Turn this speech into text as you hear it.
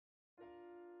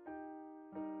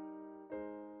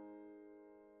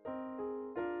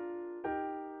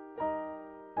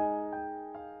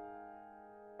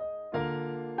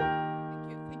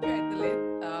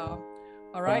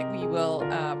All right, we will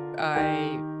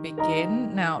I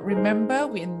begin. Now, remember,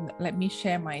 let me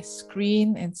share my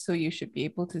screen, and so you should be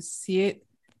able to see it.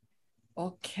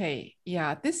 Okay,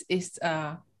 yeah, this is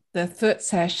the third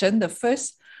session. The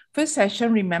first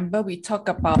session, remember, we talk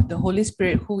about the Holy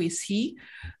Spirit, who is He,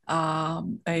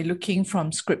 looking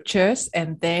from scriptures.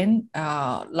 And then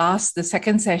the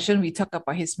second session, we talk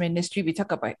about His ministry. We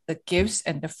talk about the gifts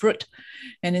and the fruit.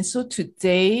 And then so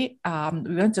today,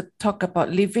 we want to talk about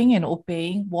living and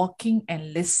obeying, walking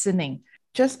and listening.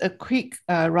 Just a quick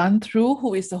run through.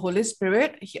 Who is the Holy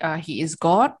Spirit? He is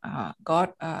God,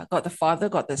 God the Father,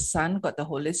 God the Son, God the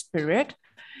Holy Spirit.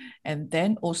 And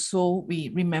then also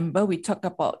we talk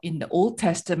about in the Old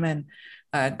Testament,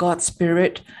 God's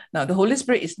Spirit. Now, the Holy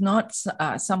Spirit is not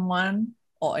someone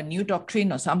or a new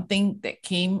doctrine or something that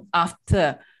came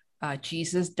after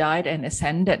Jesus died and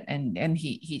ascended, and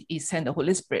he sent the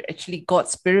Holy Spirit. Actually,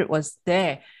 God's Spirit was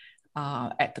there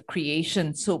at the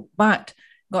creation. But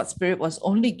God's Spirit was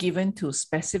only given to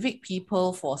specific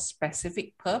people for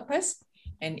specific purpose.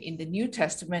 And in the New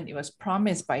Testament, it was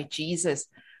promised by Jesus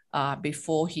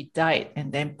before he died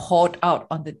and then poured out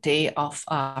on the day of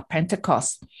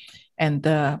Pentecost. And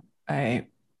the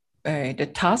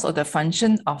task or the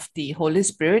function of the Holy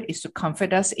Spirit is to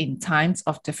comfort us in times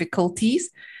of difficulties.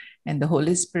 And the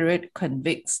Holy Spirit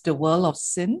convicts the world of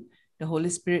sin. The Holy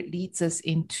Spirit leads us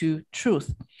into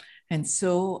truth. And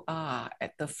so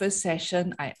at the first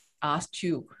session, I asked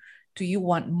you, do you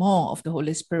want more of the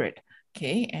Holy Spirit?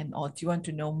 Okay, or do you want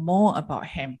to know more about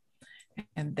Him?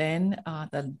 And then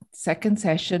the second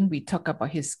session, we talk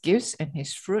about His gifts and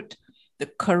His fruit, the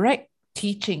correct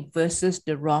teaching versus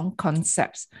the wrong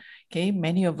concepts. Okay,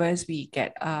 many of us, we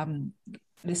get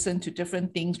listen to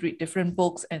different things, read different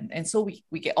books, and so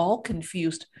we get all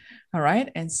confused. All right,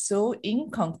 and so in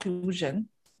conclusion,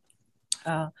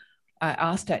 I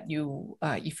asked that you,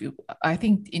 I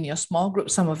think in your small group,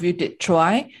 some of you did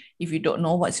try, if you don't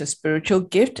know what's your spiritual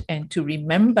gift, and to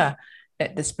remember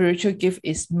that the spiritual gift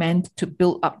is meant to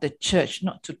build up the church,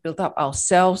 not to build up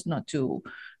ourselves,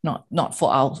 not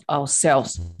for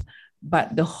ourselves,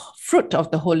 but the fruit of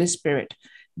the Holy Spirit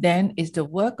then is the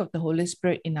work of the Holy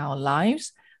Spirit in our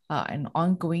lives, an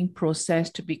ongoing process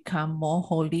to become more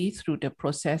holy through the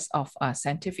process of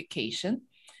sanctification.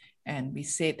 And we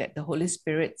say that the Holy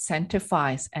Spirit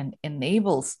sanctifies and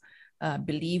enables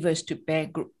believers to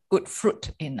bear good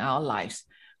fruit in our lives.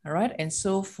 All right. And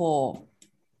so for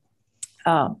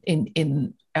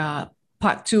in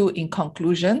part two, in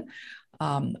conclusion,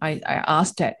 I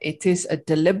asked that it is a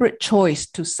deliberate choice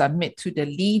to submit to the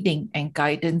leading and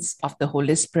guidance of the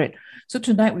Holy Spirit. So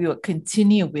tonight we will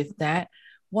continue with that.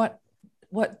 What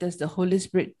does the Holy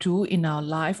Spirit do in our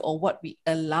life, or what we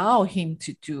allow Him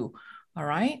to do? All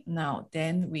right. Now,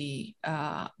 then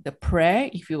the prayer,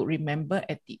 if you remember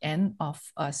at the end of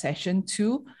session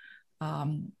 2,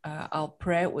 our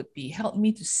prayer would be, help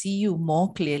me to see you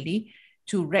more clearly,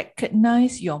 to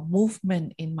recognize your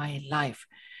movement in my life.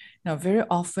 Now, very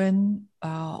often,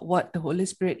 what the Holy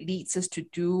Spirit leads us to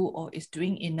do or is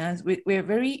doing in us, we're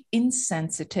very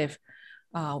insensitive.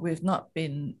 We've not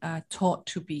been taught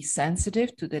to be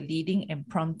sensitive to the leading and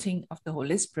prompting of the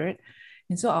Holy Spirit.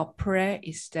 And so our prayer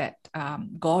is that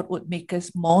God would make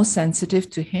us more sensitive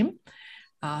to Him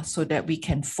so that we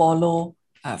can follow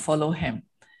Him.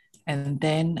 And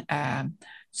then,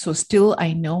 so still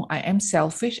I know I am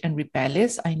selfish and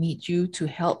rebellious. I need you to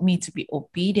help me to be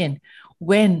obedient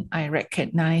when I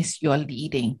recognize your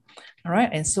leading. All right.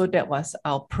 And so that was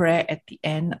our prayer at the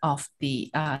end of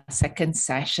the second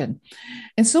session.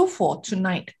 And so for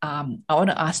tonight, I want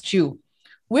to ask you,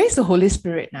 where's the Holy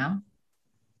Spirit now?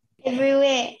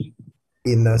 Everywhere.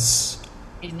 In us.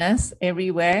 In us,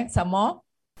 everywhere. Some more?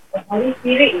 The Holy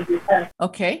Spirit is with us.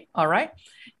 Okay, all right.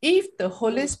 If the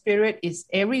Holy Spirit is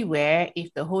everywhere,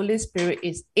 if the Holy Spirit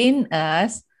is in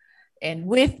us and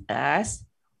with us,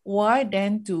 why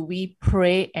then do we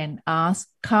pray and ask,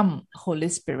 come, Holy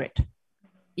Spirit?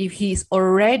 If He's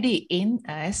already in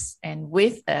us and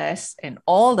with us and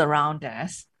all around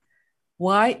us,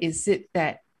 why is it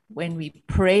that when we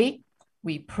pray,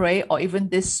 or even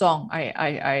this song,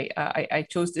 I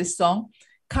chose this song,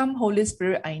 come Holy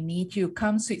Spirit, I need you,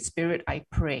 come sweet Spirit, I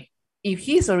pray. If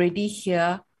He's already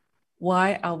here,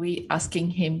 why are we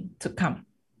asking Him to come?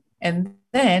 And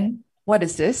then what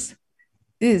is this?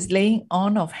 This is laying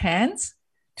on of hands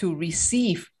to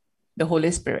receive the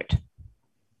Holy Spirit,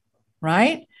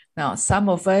 right? Now, some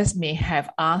of us may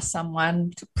have asked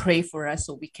someone to pray for us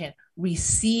so we can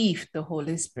receive the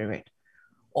Holy Spirit.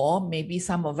 Or maybe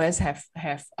some of us have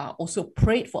also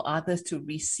prayed for others to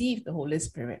receive the Holy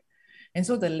Spirit. And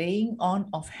so the laying on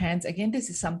of hands, again, this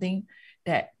is something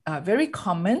that very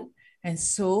common And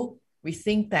so we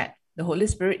think that the Holy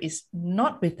Spirit is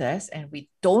not with us and we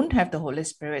don't have the Holy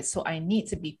Spirit. So I need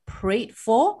to be prayed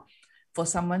for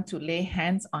someone to lay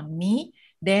hands on me.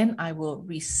 Then I will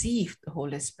receive the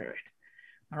Holy Spirit.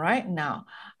 All right. Now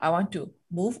I want to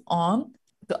move on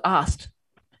to ask,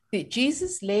 did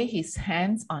Jesus lay his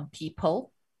hands on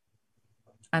people?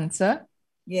 Answer.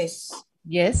 Yes.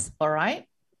 Yes. All right.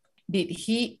 Did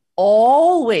he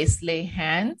always lay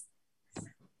hands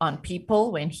on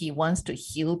people when he wants to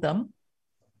heal them?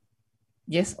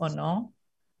 Yes or no?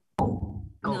 No.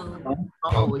 Not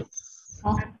always.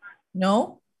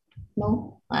 No?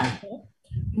 No.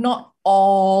 Not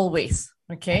always.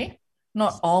 Okay.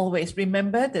 Not always.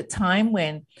 Remember the time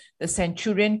when the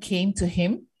centurion came to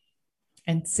him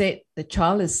and said, the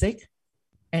child is sick.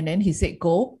 And then he said,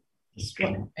 go.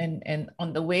 And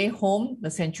on the way home,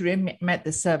 the centurion met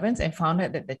the servants and found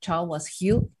out that the child was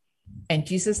healed. And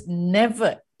Jesus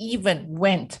never even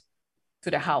went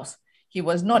to the house. He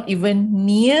was not even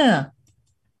near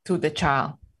to the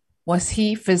child. Was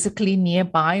he physically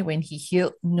nearby when he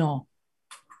healed? No.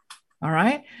 All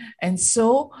right. And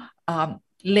so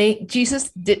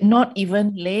Jesus did not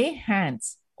even lay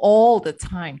hands all the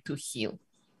time to heal.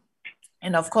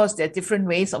 And of course, there are different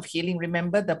ways of healing.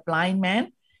 Remember the blind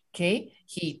man? Okay.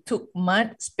 He took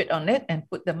mud, spit on it, and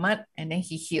put the mud, and then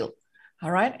he healed. All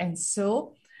right. And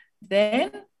so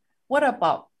then what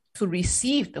about to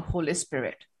receive the Holy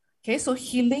Spirit? Okay. So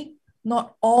healing,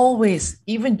 not always,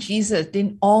 even Jesus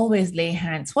didn't always lay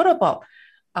hands. What about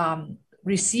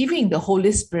receiving the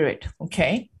Holy Spirit?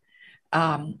 Okay.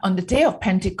 On the day of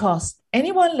Pentecost,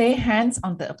 anyone lay hands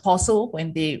on the apostle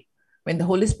when the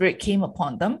Holy Spirit came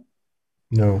upon them?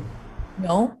 No.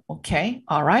 No. Okay.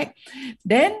 All right.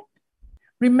 Then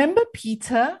remember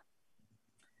Peter?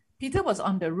 Peter was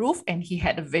on the roof and he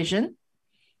had a vision.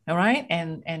 All right.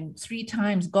 And 3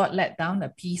 times God let down a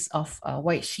piece of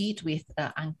white sheet with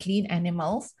unclean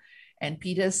animals. And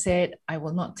Peter said, I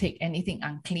will not take anything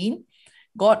unclean.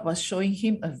 God was showing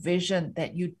him a vision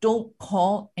that you don't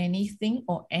call anything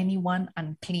or anyone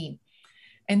unclean.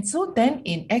 And so then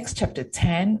in Acts chapter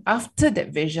 10, after that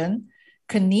vision,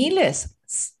 Cornelius,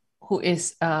 who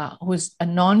is a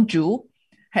non-Jew,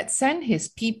 had sent his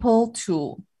people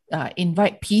to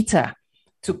invite Peter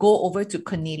to go over to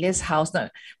Cornelius' house. Now,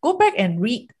 go back and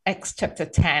read Acts chapter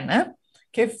 10.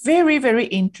 Okay, very, very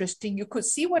interesting. You could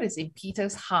see what is in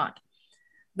Peter's heart.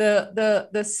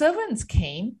 The servants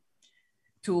came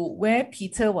to where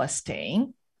Peter was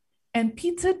staying, and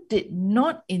Peter did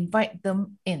not invite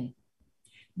them in.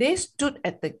 They stood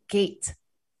at the gate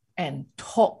and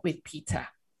talked with Peter.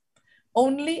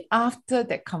 Only after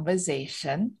that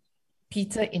conversation,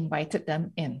 Peter invited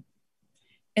them in.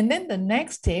 And then the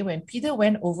next day, when Peter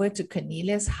went over to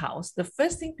Cornelius' house, the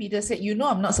first thing Peter said,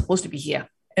 I'm not supposed to be here.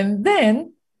 And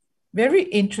then, very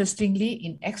interestingly,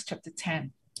 in Acts chapter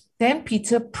 10, then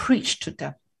Peter preached to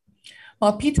them.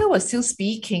 While Peter was still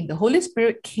speaking, the Holy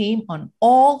Spirit came on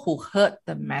all who heard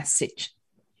the message.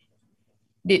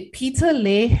 Did Peter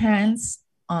lay hands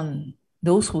on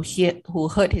those who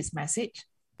heard his message?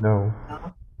 No.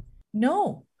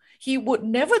 No, he would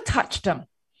never touch them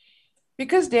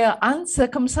because they are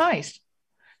uncircumcised.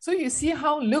 So you see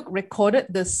how Luke recorded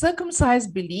the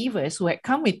circumcised believers who had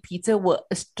come with Peter were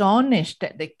astonished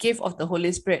that the gift of the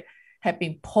Holy Spirit had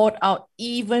been poured out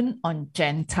even on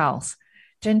Gentiles.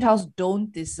 Gentiles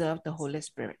don't deserve the Holy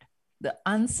Spirit. The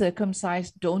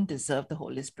uncircumcised don't deserve the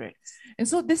Holy Spirit. And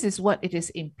so this is what it is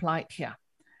implied here.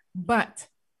 But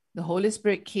the Holy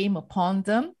Spirit came upon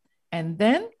them, and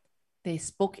then they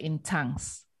spoke in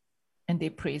tongues and they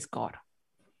praised God.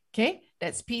 Okay,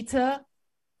 that's Peter,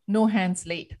 no hands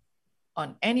laid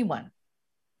on anyone.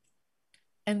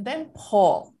 And then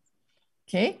Paul,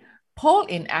 okay, Paul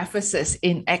in Ephesus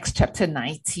in Acts chapter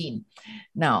 19.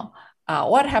 Now,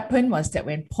 what happened was that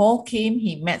when Paul came,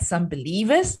 he met some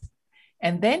believers,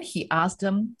 and then he asked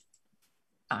them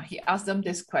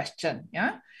this question.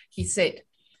 Yeah, he said,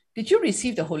 "Did you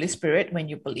receive the Holy Spirit when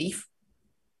you believe?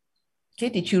 Okay,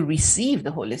 did you receive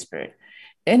the Holy Spirit?"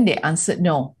 Then they answered,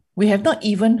 "No, we have not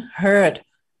even heard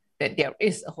that there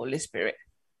is a Holy Spirit."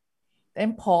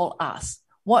 Then Paul asked,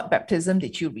 "What baptism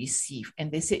did you receive?" And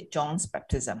they said, "John's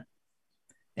baptism."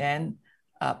 Then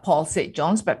Paul said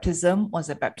John's baptism was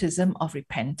a baptism of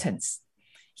repentance.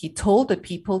 He told the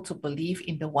people to believe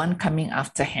in the one coming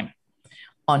after him.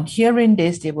 On hearing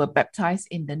this, they were baptized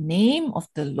in the name of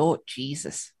the Lord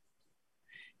Jesus.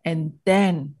 And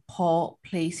then Paul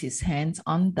placed his hands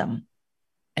on them,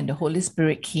 and the Holy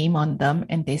Spirit came on them,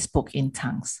 and they spoke in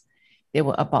tongues. There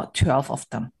were about 12 of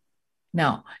them.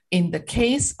 Now, in the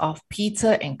case of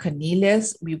Peter and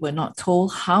Cornelius, we were not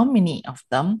told how many of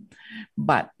them,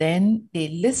 but then they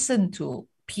listened to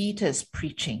Peter's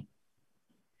preaching.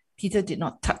 Peter did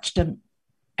not touch them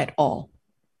at all,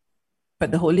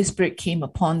 but the Holy Spirit came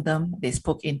upon them. They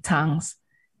spoke in tongues,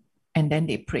 and then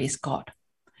they praised God.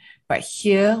 But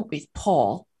here with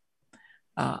Paul,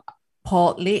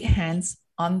 Paul laid hands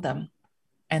on them,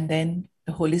 and then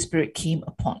the Holy Spirit came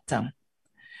upon them.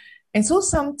 And so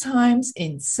sometimes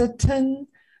in certain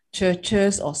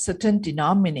churches or certain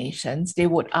denominations, they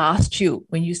would ask you,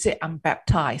 when you say, I'm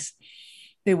baptized,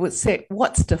 they would say,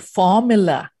 what's the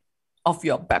formula of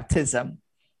your baptism?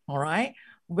 All right.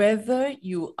 Whether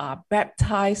you are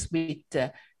baptized with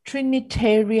the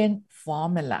Trinitarian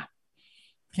formula.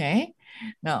 Okay.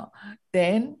 Now,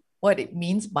 then what it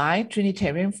means by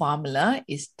Trinitarian formula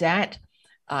is that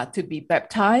to be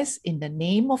baptized in the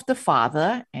name of the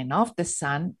Father and of the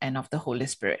Son and of the Holy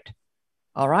Spirit.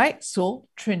 All right, so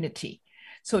Trinity.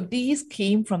 So these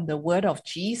came from the word of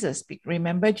Jesus.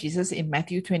 Remember, Jesus in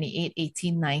Matthew 28,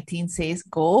 18, 19 says,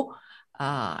 go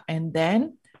and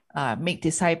then make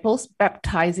disciples,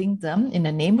 baptizing them in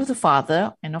the name of the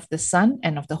Father and of the Son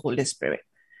and of the Holy Spirit.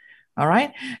 All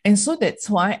right, and so that's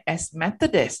why as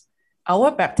Methodists, our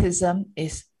baptism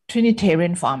is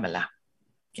Trinitarian formula.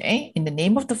 Okay, in the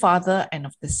name of the Father and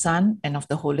of the Son and of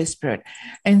the Holy Spirit.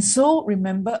 And so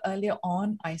remember earlier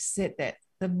on, I said that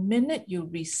the minute you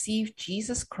receive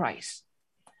Jesus Christ,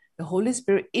 the Holy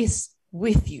Spirit is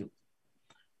with you.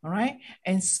 All right.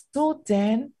 And so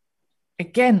then,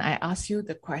 again, I ask you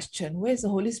the question, where's the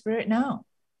Holy Spirit now?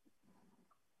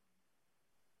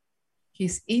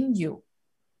 He's in you.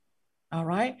 All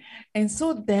right. And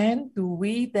so then, do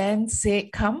we then say,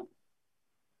 come?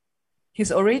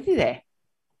 He's already there.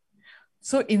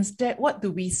 So instead, what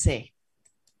do we say?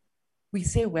 We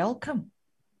say, welcome.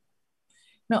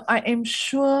 Now, I am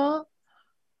sure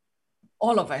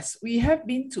all of us, we have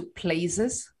been to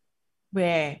places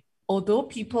where although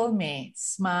people may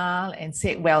smile and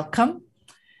say welcome,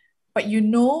 but you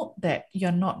know that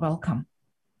you're not welcome,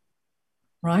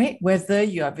 right? Whether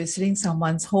you are visiting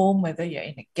someone's home, whether you're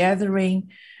in a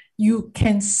gathering, you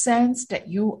can sense that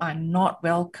you are not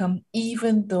welcome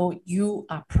even though you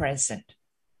are present.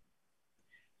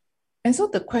 And so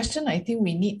the question I think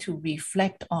we need to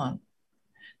reflect on,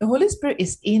 the Holy Spirit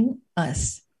is in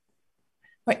us,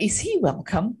 but is he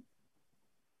welcome?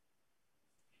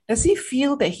 Does he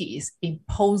feel that he is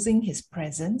imposing his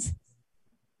presence?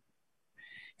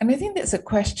 And I think that's a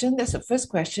question, that's the first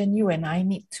question you and I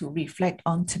need to reflect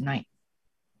on tonight.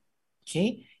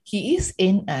 Okay, he is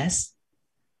in us,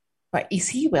 but is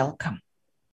he welcome?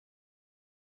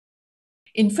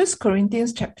 In 1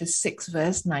 Corinthians chapter 6,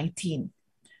 verse 19,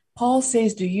 Paul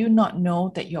says, do you not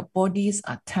know that your bodies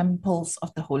are temples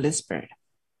of the Holy Spirit,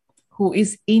 who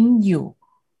is in you,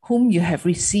 whom you have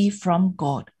received from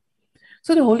God?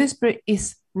 So the Holy Spirit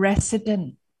is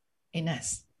resident in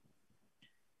us.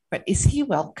 But is he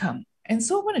welcome? And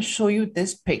so I want to show you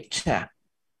this picture.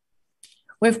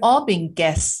 We've all been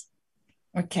guests,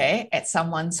 okay, at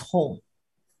someone's home.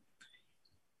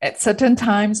 At certain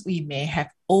times, we may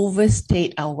have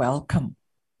overstayed our welcome.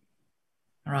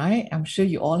 Right? I'm sure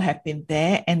you all have been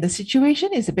there, and the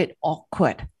situation is a bit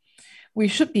awkward. We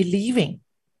should be leaving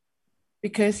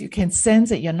because you can sense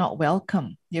that you're not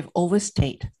welcome. You've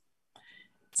overstayed.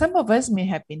 Some of us may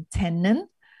have been tenant,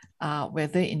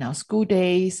 whether in our school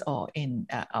days or in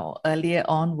our earlier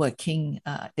on working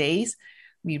days.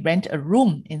 We rent a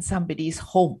room in somebody's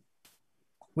home.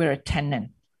 We're a tenant.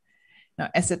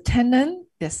 Now, as a tenant,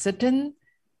 there's certain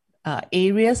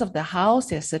areas of the house,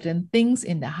 there are certain things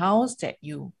in the house that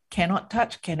you cannot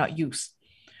touch, cannot use,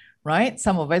 right?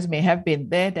 Some of us may have been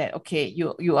there that, okay,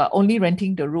 you are only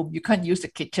renting the room. You can't use the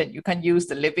kitchen. You can't use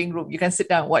the living room. You can sit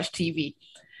down and watch TV.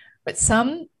 But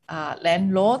some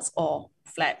landlords or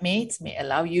flatmates may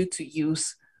allow you to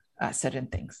use certain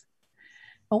things.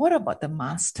 But what about the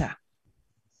master?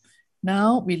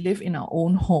 Now we live in our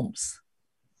own homes.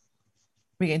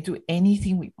 We can do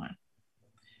anything we want.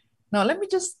 Now, let me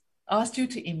just ask you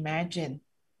to imagine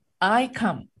I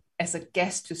come as a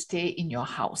guest to stay in your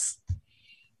house.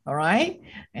 All right.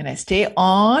 And I stay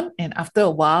on. And after a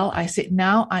while, I said,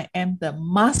 now I am the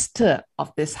master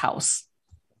of this house.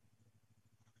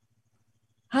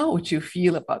 How would you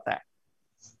feel about that?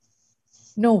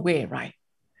 No way, right?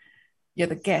 You're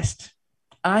the guest.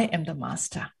 I am the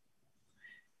master.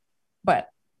 But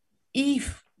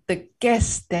if the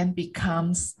guest then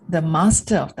becomes the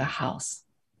master of the house,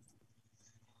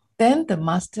 then the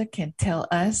master can tell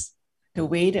us the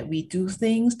way that we do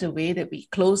things, the way that we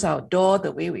close our door,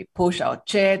 the way we push our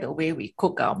chair, the way we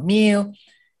cook our meal.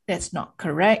 That's not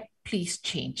correct. please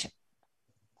change it.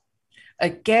 A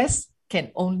guest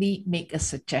can only make a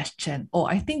suggestion, or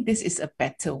I think this is a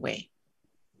better way.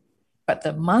 But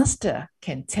the master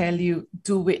can tell you,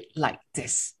 do it like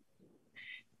this.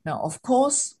 Now, of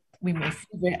course, we may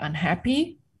feel very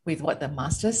unhappy with what the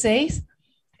master says,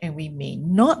 and we may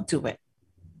not do it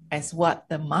as what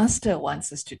the master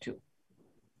wants us to do.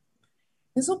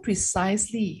 And so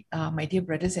precisely, my dear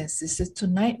brothers and sisters,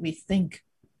 tonight we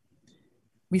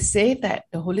say that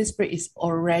the Holy Spirit is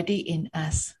already in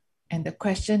us. And the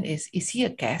question is he a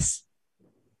guest?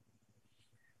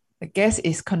 The guest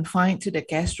is confined to the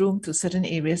guest room, to certain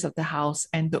areas of the house,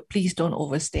 and please don't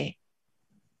overstay.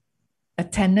 A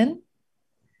tenant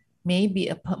may be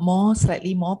a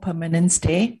slightly more permanent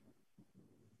stay,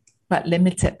 but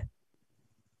limited.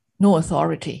 No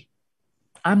authority.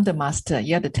 I'm the master,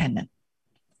 you're the tenant.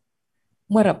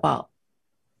 What about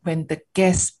when the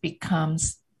guest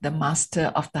becomes the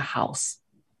master of the house?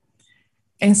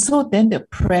 And so then the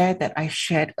prayer that I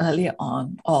shared earlier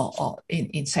on, or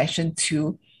in session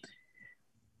 2,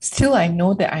 still I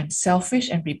know that I'm selfish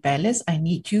and rebellious. I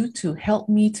need you to help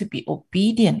me to be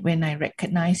obedient when I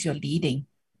recognize your leading.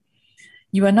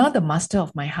 You are now the master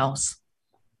of my house.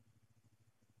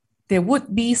 There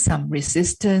would be some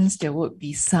resistance, there would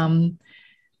be some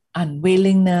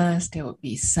unwillingness, there would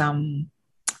be some,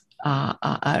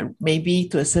 maybe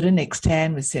to a certain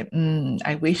extent, we say,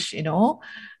 I wish,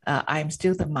 I'm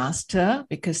still the master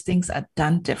because things are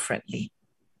done differently.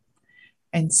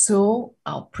 And so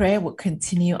our prayer will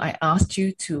continue. I asked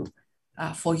you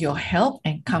for your help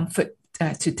and comfort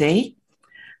today.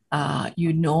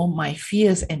 My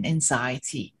fears and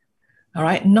anxiety. All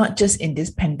right, not just in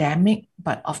this pandemic,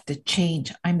 but of the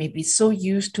change. I may be so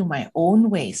used to my own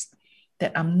ways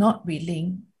that I'm not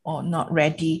willing or not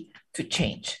ready to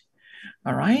change.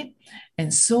 All right.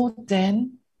 And so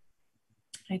then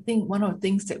I think one of the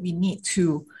things that we need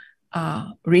to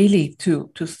really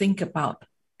to think about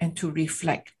and to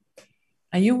reflect,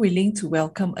 are you willing to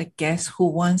welcome a guest who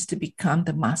wants to become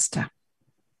the master?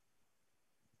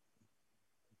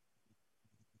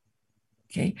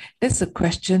 Okay, that's a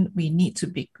question we need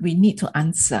to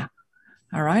answer.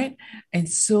 All right. And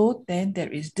so then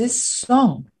there is this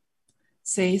song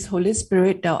says, Holy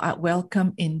Spirit, thou art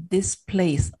welcome in this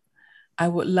place. I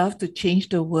would love to change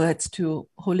the words to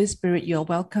Holy Spirit, you're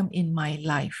welcome in my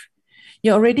life.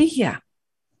 You're already here.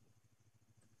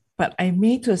 But I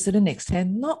may, to a certain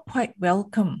extent, not quite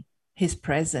welcome his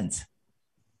presence.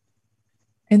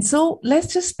 And so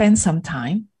let's just spend some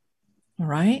time. All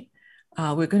right.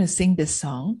 We're going to sing this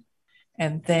song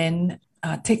and then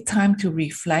take time to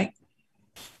reflect.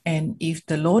 And if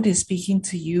the Lord is speaking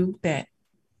to you that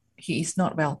he is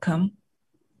not welcome,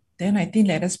 then I think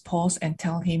let us pause and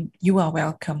tell him, you are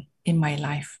welcome in my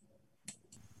life.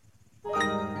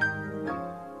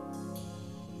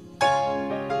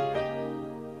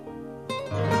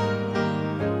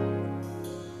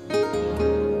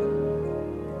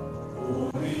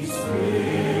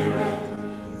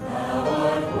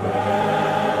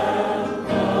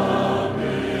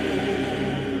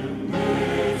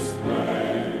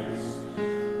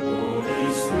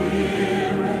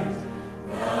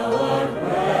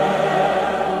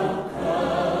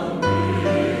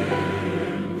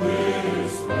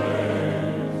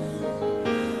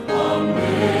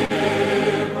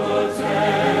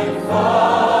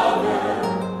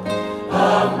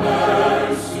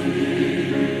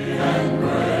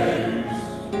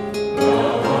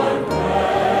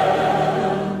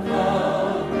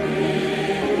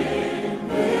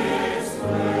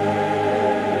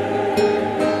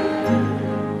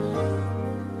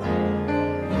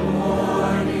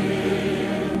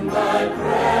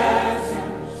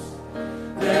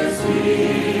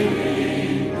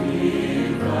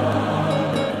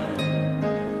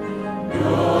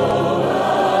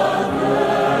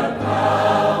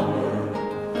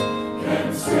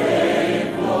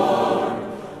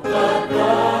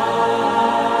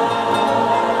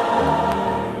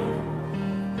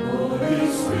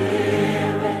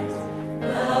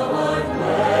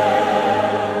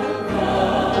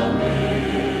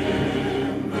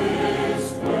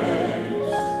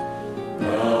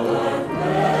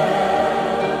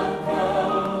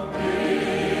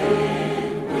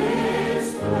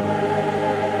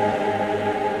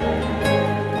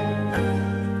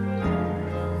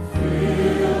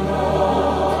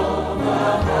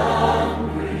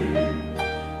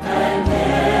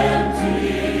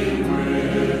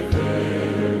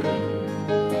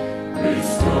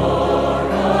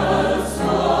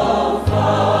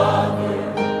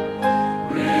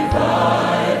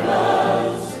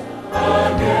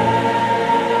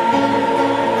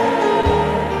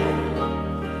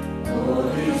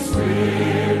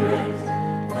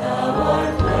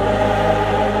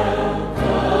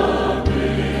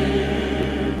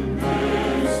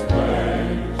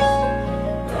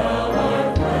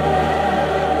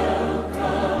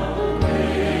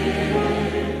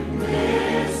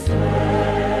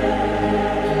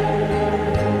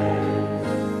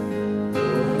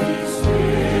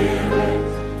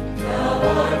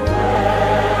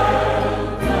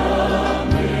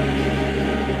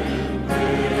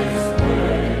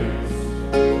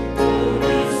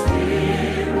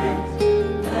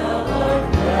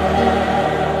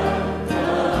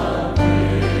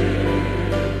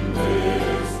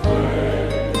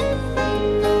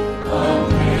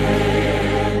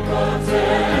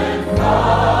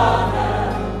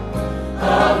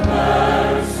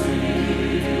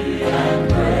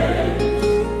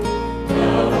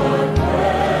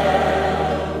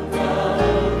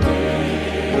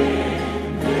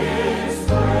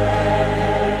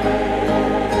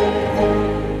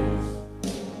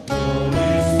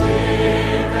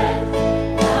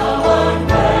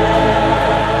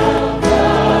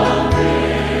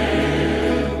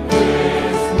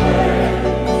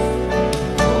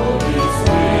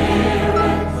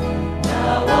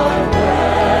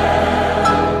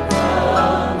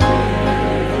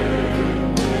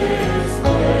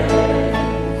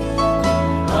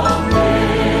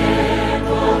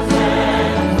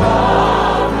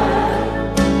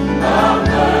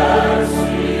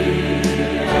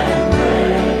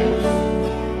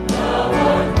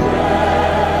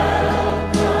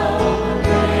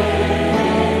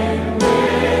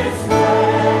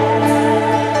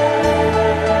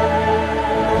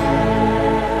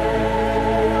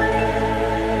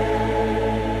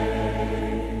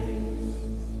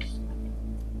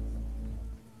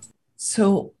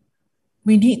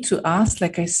 we need to ask,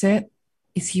 like I said,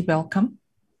 is he welcome?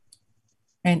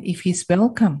 And if he's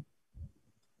welcome,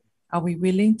 are we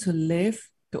willing to live,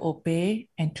 to obey,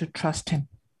 and to trust him?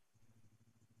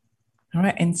 All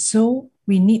right. And so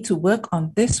we need to work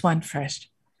on this one first.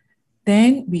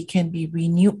 Then we can be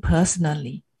renewed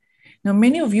personally. Now,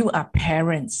 many of you are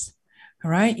parents,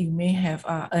 all right? You may have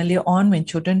earlier on when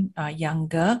children are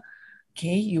younger,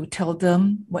 okay, you tell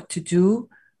them what to do.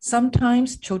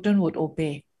 Sometimes children would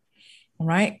obey, all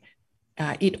right?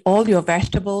 Eat all your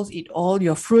vegetables, eat all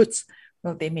your fruits.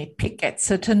 Well, they may pick at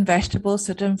certain vegetables,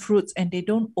 certain fruits, and they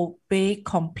don't obey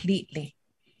completely.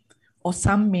 Or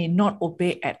some may not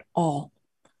obey at all.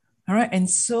 All right. And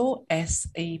so as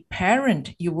a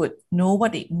parent, you would know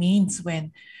what it means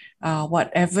when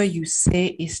whatever you say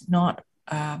is not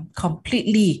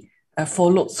completely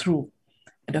followed through.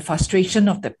 The frustration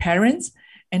of the parents.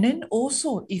 And then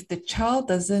also if the child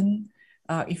doesn't,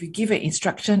 if you give an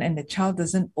instruction and the child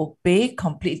doesn't obey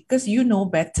completely, because you know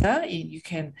better, you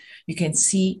can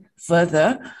see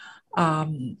further.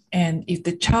 And if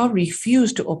the child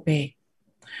refuses to obey,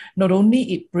 not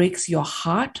only it breaks your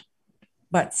heart,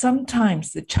 but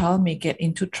sometimes the child may get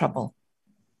into trouble.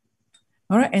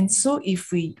 All right. And so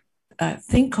if we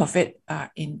think of it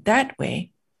in that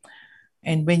way,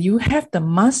 and when you have the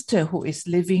master who is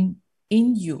living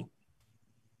in you,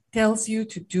 tells you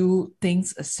to do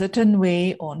things a certain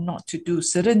way or not to do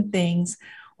certain things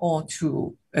or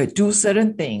to do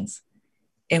certain things,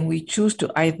 and we choose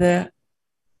to either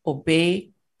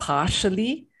obey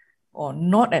partially or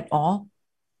not at all,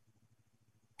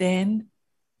 then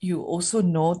you also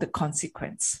know the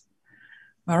consequence.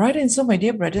 All right. And so, my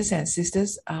dear brothers and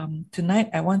sisters, tonight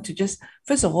I want to just,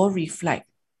 first of all, reflect.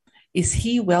 Is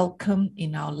he welcome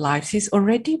in our lives? He's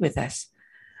already with us.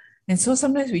 And so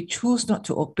sometimes we choose not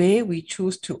to obey. We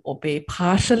choose to obey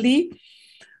partially,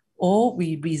 or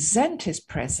we resent his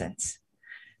presence.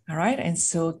 All right. And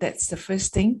so that's the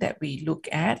first thing that we look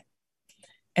at.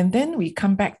 And then we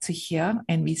come back to here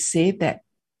and we say that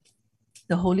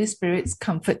the Holy Spirit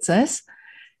comforts us.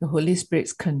 The Holy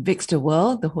Spirit convicts the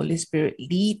world. The Holy Spirit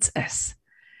leads us.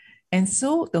 And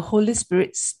so the Holy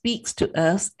Spirit speaks to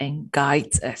us and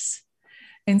guides us.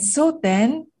 And so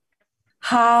then,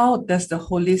 how does the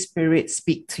Holy Spirit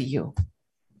speak to you?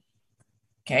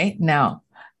 Okay, now,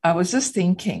 I was just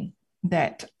thinking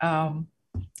that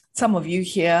some of you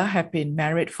here have been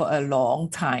married for a long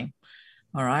time,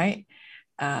 all right?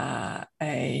 How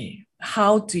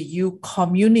do you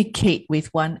communicate with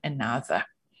one another?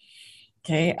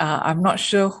 Okay, I'm not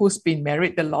sure who's been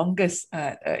married the longest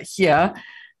here,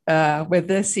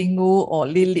 whether Singu or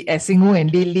Lily, Singu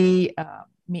and Lily,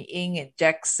 Mi Ying and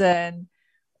Jackson,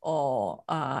 or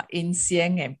In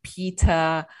Xiang and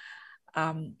Peter.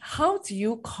 How do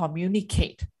you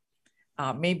communicate?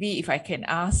 Maybe if I can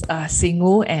ask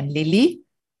Singu and Lily,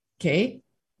 okay,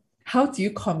 how do you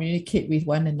communicate with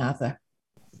one another?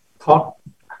 Talk.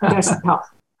 Just talk.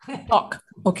 Talk,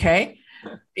 okay.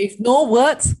 If no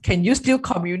words, can you still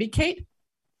communicate?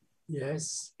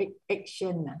 Yes.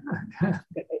 Action.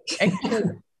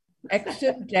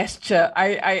 Action gesture.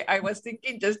 I was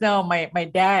thinking just now,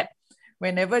 my dad,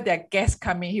 whenever their guests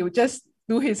come in, he would just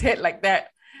do his head like that.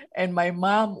 And my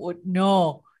mom would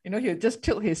know, he'll just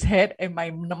tilt his head and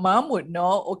my mom would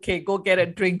know, okay, go get a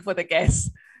drink for the guests,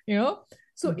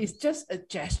 So it's just a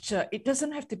gesture. It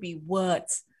doesn't have to be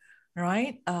words.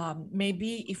 Right?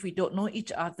 Maybe if we don't know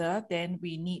each other, then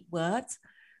we need words.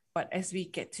 But as we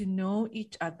get to know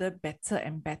each other better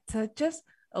and better, just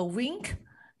a wink,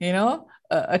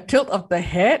 a tilt of the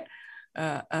head,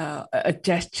 a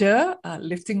gesture,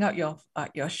 lifting up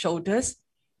your shoulders,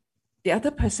 the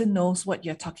other person knows what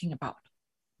you're talking about.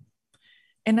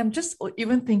 And I'm just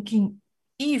even thinking,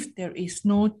 if there is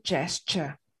no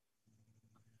gesture,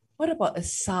 what about a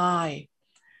sigh?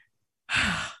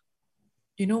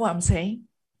 You know what I'm saying?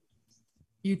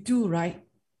 You do, right?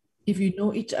 If you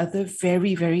know each other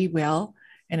very, very well,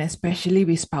 and especially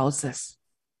with spouses.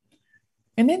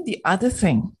 And then the other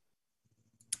thing,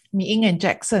 Mi Ying and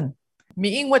Jackson. Mi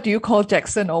Ying, what do you call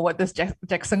Jackson, or what does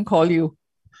Jackson call you?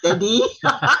 Daddy.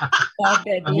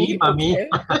 Daddy. Mommy.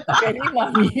 Okay. Daddy,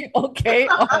 mommy. Okay.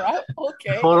 All right.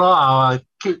 Okay. Follow our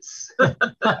kids.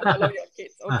 Follow your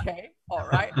kids. Okay. All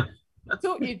right.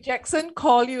 So if Jackson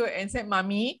call you and say,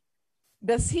 Mommy,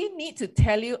 does he need to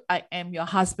tell you, I am your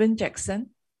husband,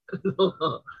 Jackson?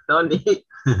 No need.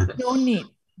 No need.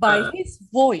 By his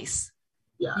voice,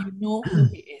 Yeah. you know who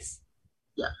he is.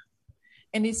 Yeah.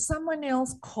 And if someone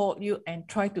else called you and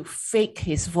tried to fake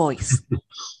his voice,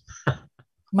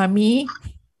 Mommy,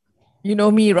 you know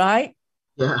me, right?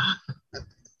 Yeah.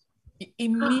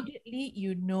 Immediately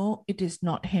you know it is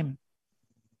not him.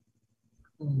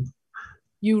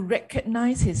 You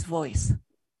recognize his voice.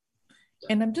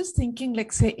 And I'm just thinking,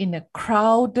 like say in a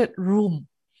crowded room,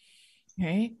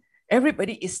 okay,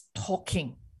 everybody is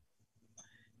talking.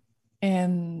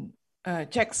 And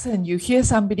Jackson, you hear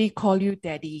somebody call you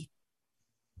daddy.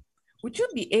 Would you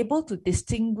be able to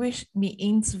distinguish Mi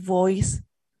Ying's voice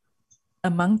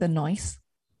among the noise?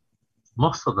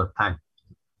 Most of the time.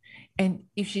 And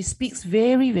if she speaks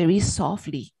very, very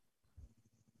softly,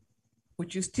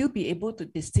 would you still be able to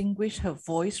distinguish her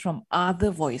voice from other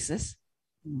voices?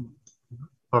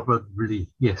 Probably,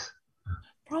 yes.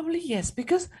 Probably yes,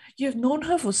 because you've known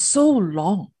her for so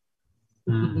long,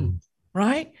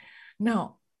 right?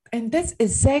 Now, and that's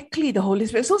exactly the Holy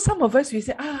Spirit. So some of us, we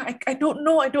say, I don't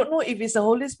know if it's the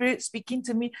Holy Spirit speaking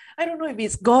to me. I don't know if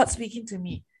it's God speaking to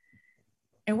me.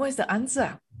 And what is the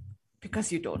answer?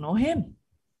 Because you don't know him.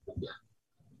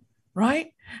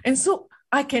 Right? And so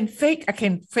I can fake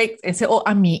and say, oh,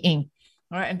 I'm Mi Ying.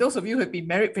 All right. And those of you who have been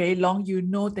married very long, you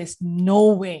know there's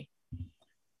no way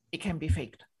it can be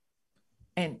faked.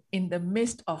 And in the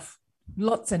midst of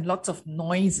lots and lots of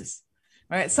noises,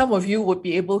 right? Some of you would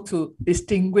be able to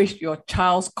distinguish your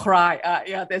child's cry.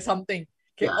 Yeah, there's something.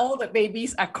 Okay, Yeah. all the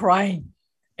babies are crying.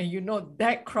 And you know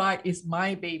that cry is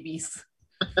my baby's.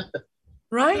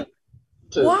 Right?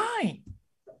 True. Why?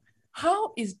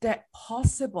 How is that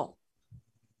possible?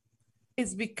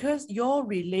 It's because your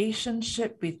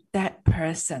relationship with that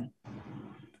person.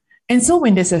 And so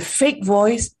when there's a fake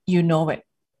voice, you know it.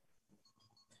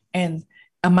 And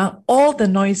among all the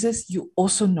noises, you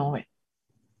also know it.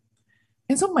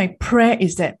 And so my prayer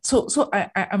is that,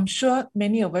 I'm sure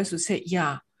many of us will say,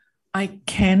 yeah, I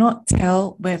cannot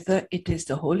tell whether it is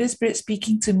the Holy Spirit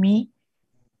speaking to me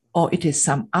or it is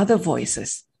some other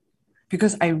voices,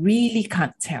 because I really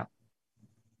can't tell.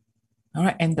 All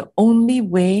right. And the only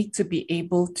way to be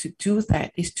able to do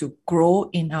that is to grow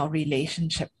in our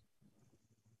relationship.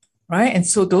 Right. And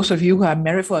so those of you who are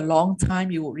married for a long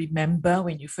time, you will remember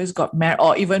when you first got married,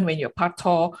 or even when you're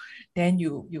pato, then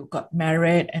you got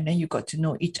married and then you got to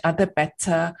know each other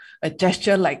better. A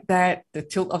gesture like that, the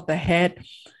tilt of the head,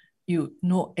 you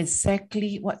know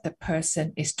exactly what the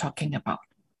person is talking about.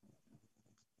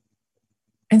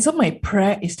 And so my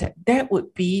prayer is that that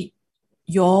would be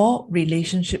your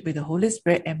relationship with the Holy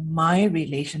Spirit and my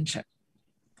relationship.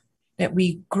 That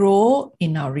we grow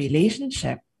in our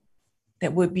relationship,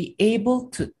 that we'll be able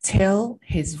to tell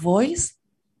his voice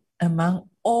among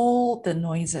all the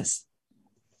noises.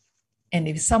 And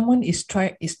if someone is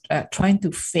trying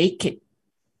to fake it,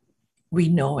 we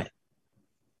know it.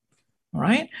 All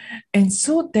right? And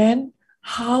so then,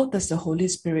 how does the Holy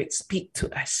Spirit speak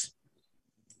to us?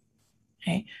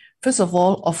 Okay. First of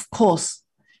all, of course,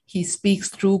 he speaks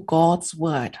through God's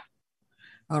word.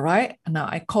 All right? Now,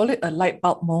 I call it a light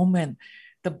bulb moment.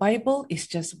 The Bible is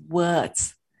just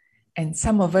words. And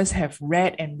some of us have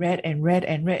read and read and read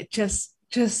and read, just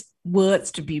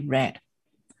words to be read.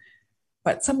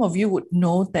 But some of you would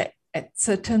know that at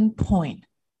certain point,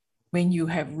 when you've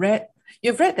read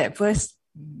that verse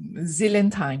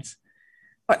zillion times,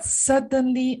 but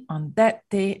suddenly on that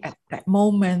day, at that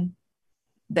moment,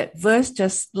 that verse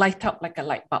just light up like a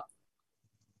light bulb.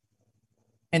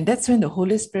 And that's when the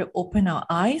Holy Spirit opens our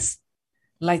eyes,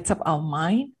 lights up our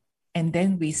mind, and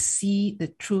then we see the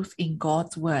truth in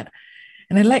God's word.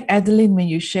 And I like Adeline, when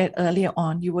you shared earlier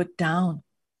on, you were down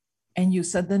and you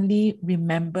suddenly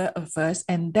remember a verse,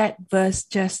 and that verse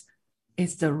just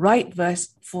is the right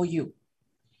verse for you.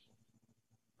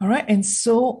 All right. And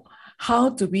so how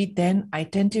do we then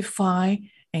identify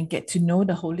and get to know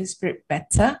the Holy Spirit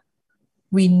better?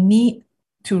 We need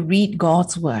to read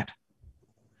God's word.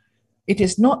 It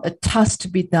is not a task to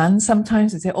be done.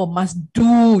 Sometimes they say, oh, must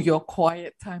do your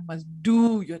quiet time, must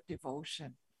do your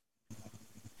devotion.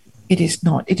 It is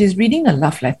not. It is reading a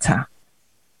love letter.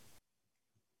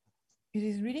 It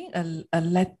is reading a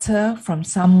letter from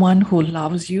someone who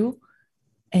loves you,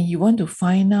 and you want to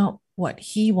find out what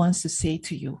he wants to say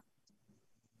to you.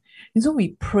 And so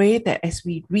we pray that as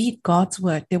we read God's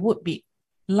word, there would be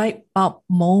light bulb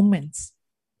moments.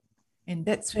 And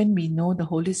that's when we know the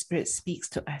Holy Spirit speaks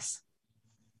to us.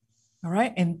 All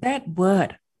right. And that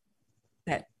word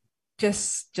that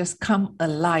just come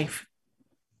alive,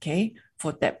 okay,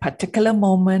 for that particular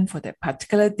moment, for that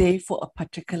particular day, for a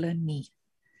particular need.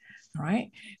 All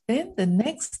right. Then the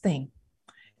next thing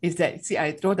is that, see,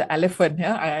 I draw the elephant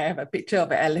here. I have a picture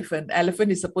of an elephant. The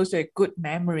elephant is supposed to have good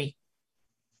memory.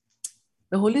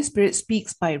 The Holy Spirit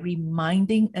speaks by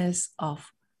reminding us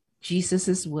of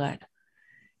Jesus's word.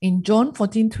 In John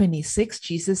 14:26,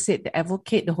 Jesus said, the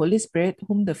advocate, the Holy Spirit,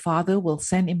 whom the Father will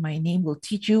send in my name, will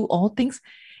teach you all things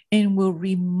and will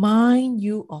remind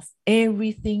you of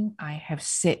everything I have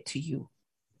said to you.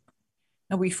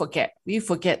 Now we forget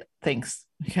things,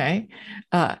 okay?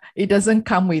 It doesn't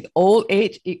come with old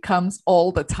age, it comes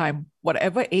all the time.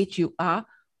 Whatever age you are,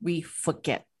 we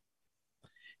forget.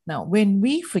 Now, when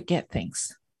we forget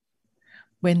things,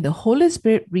 when the Holy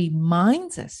Spirit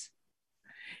reminds us,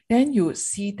 then you will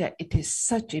see that it is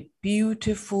such a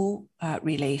beautiful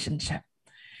relationship.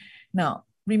 Now,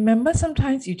 remember,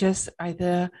 sometimes you just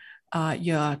either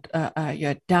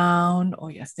you're down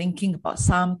or you're thinking about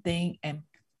something, and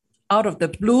out of the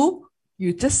blue,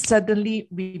 you just suddenly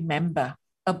remember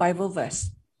a Bible verse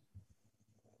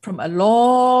from a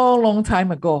long, long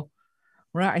time ago,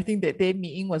 right? I think that day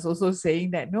Meeting was also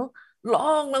saying that, no,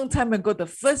 long time ago, the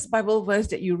first Bible verse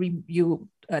that you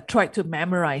tried to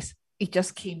memorize, it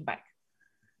just came back,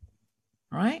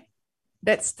 right?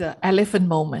 That's the elephant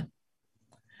moment.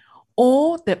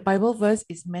 Or that Bible verse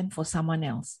is meant for someone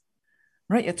else,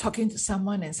 right? You're talking to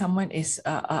someone and someone is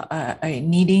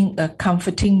needing a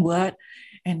comforting word.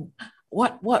 And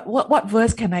what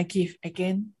verse can I give?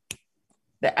 Again,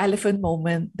 the elephant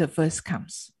moment, the verse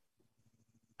comes.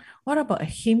 What about a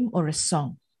hymn or a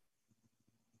song?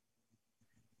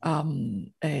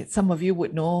 Some of you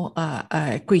would know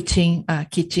Gui Ching,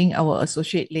 Kiching, our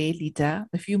associate lay leader.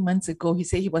 A few months ago, he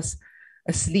said he was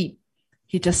asleep.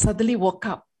 He just suddenly woke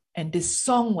up and this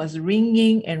song was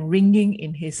ringing and ringing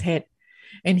in his head.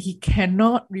 And he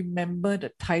cannot remember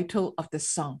the title of the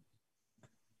song.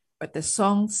 But the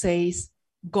song says,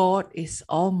 God is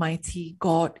almighty,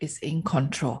 God is in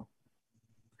control.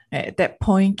 At that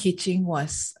point, Kiching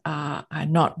was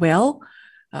not well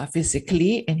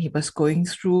physically, and he was going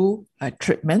through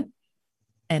treatment.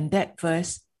 And that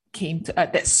verse came to,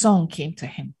 that song came to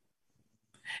him.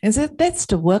 And so that's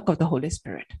the work of the Holy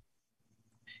Spirit.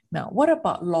 Now, what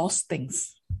about lost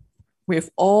things? We've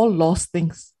all lost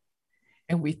things.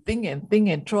 And we think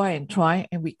and try,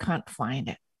 and we can't find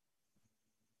it.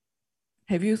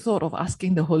 Have you thought of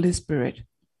asking the Holy Spirit?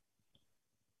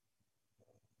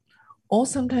 Or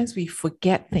sometimes we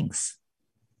forget things.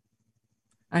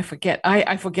 I forget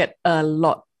a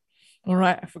lot. All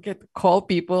right, I forget to call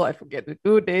people, I forget to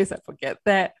do this, I forget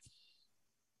that.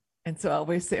 And so I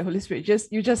always say, Holy Spirit,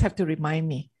 you just have to remind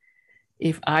me.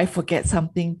 If I forget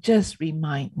something, just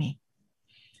remind me.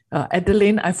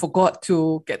 Adeline, I forgot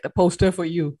to get the poster for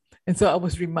you. And so I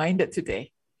was reminded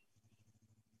today.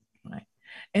 Right.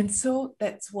 And so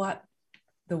that's what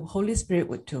the Holy Spirit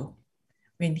would do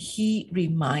when he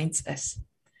reminds us.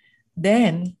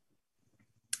 Then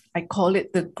I call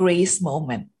it the grace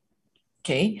moment.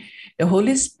 Okay. The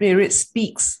Holy Spirit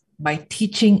speaks by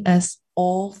teaching us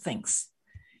all things.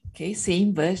 Okay,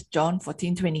 same verse, John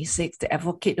 14:26, the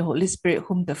advocate, the Holy Spirit,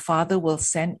 whom the Father will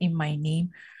send in my name,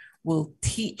 will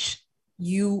teach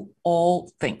you all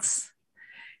things.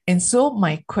 And so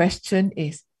my question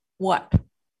is, what?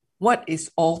 What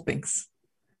is all things?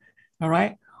 All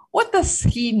right. What does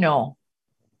he know?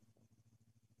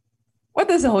 What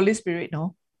does the Holy Spirit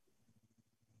know?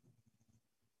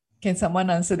 Can someone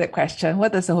answer that question?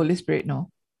 What does the Holy Spirit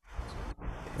know?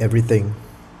 Everything.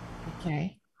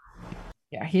 Okay.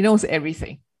 Yeah, he knows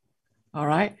everything. All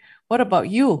right. What about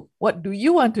you? What do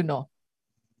you want to know?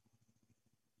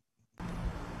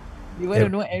 You want to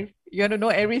know? You want to know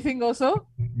everything also?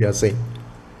 Yeah, same.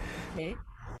 Okay.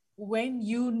 When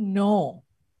you know,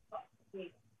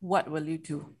 what will you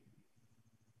do?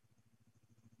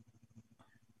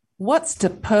 What's the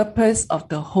purpose of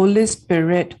the Holy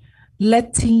Spirit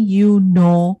letting you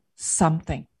know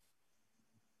something?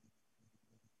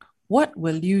 What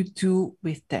will you do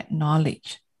with that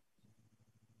knowledge?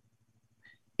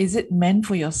 Is it meant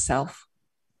for yourself?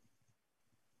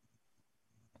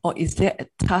 Or is there a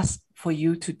task for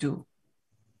you to do?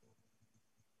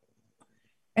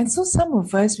 And so some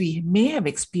of us, we may have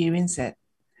experienced it,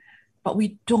 but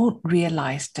we don't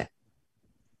realize it.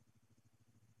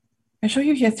 I'll show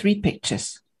you here 3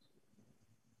 pictures.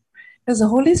 Does the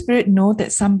Holy Spirit know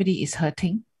that somebody is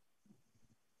hurting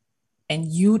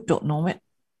and you don't know it?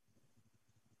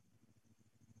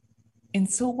 And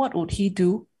so what would he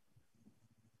do?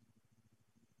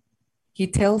 He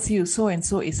tells you so and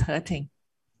so is hurting.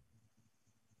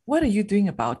 What are you doing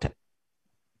about it?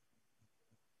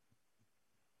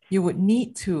 You would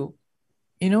need to,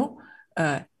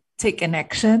 take an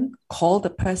action, call the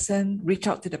person, reach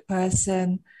out to the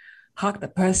person, hug the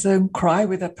person, cry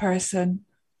with the person.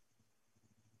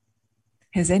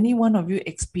 Has any one of you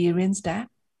experienced that?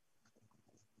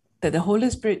 That the Holy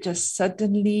Spirit just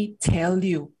suddenly tell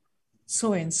you,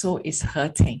 so and so is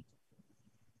hurting.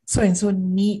 So and so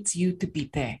needs you to be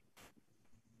there.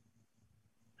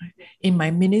 In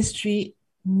my ministry,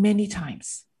 many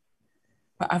times,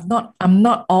 but I'm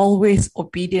not always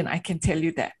obedient. I can tell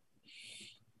you that.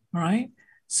 All right.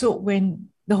 So when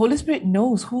the Holy Spirit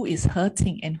knows who is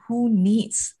hurting and who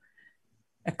needs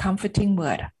a comforting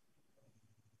word,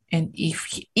 and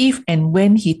if and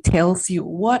when he tells you,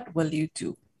 what will you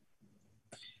do?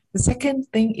 The second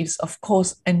thing is, of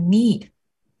course, a need.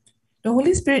 The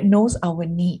Holy Spirit knows our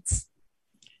needs,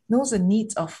 knows the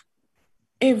needs of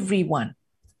everyone,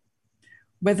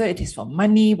 whether it is for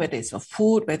money, whether it's for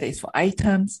food, whether it's for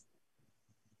items.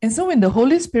 And so when the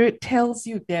Holy Spirit tells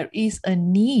you there is a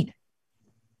need,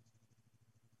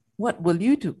 what will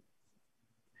you do?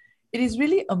 It is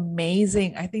really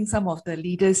amazing. I think some of the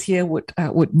leaders here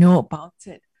would know about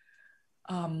it.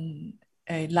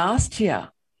 Last year,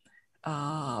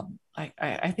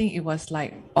 I think it was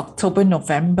like October,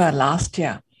 November last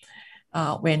year,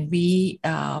 when we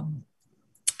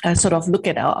sort of look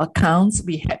at our accounts,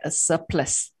 we had a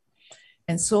surplus.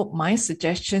 And so my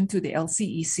suggestion to the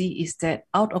LCEC is that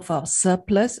out of our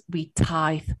surplus, we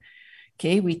tithe.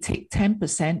 Okay, we take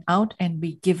 10% out and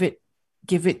we give it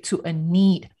to a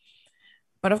need.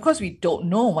 But of course, we don't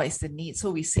know what is the need.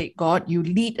 So we say, God, you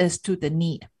lead us to the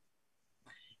need.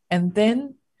 And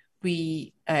then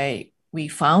we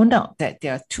found out that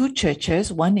there are two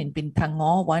churches, one in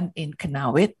Bintangor, one in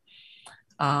Kanawit.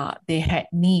 They had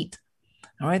need.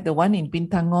 All right, the one in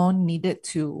Bintangor needed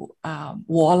to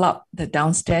wall up the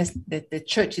downstairs. The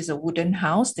church is a wooden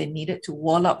house. They needed to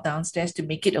wall up downstairs to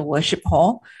make it a worship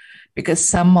hall because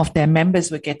some of their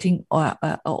members were getting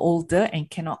older and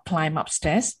cannot climb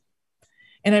upstairs.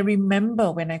 And I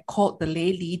remember when I called the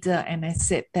lay leader and I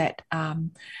said that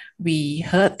we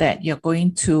heard that you're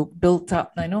going to build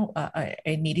up,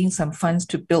 needing some funds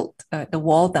to build the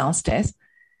wall downstairs.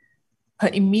 Her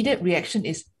immediate reaction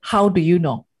is, how do you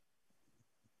know?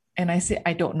 And I said,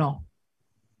 I don't know.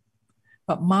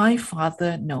 But my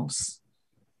Father knows.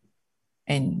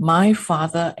 And my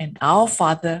Father and our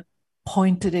Father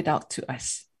pointed it out to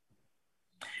us.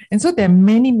 And so there are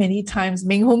many, many times,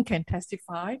 Meng Hong can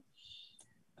testify,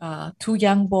 two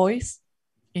young boys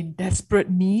in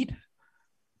desperate need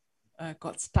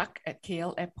got stuck at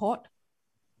KL airport.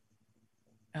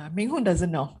 Meng Hong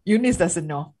doesn't know. Eunice doesn't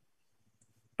know.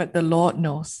 But the Lord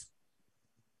knows.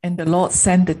 And the Lord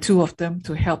sent the two of them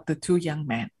to help the two young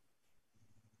men.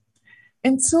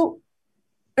 And so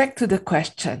back to the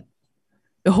question.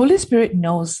 The Holy Spirit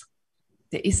knows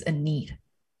there is a need.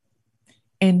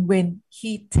 And when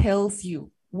he tells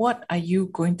you, what are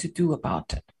you going to do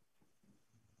about it?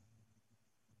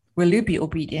 Will you be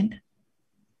obedient?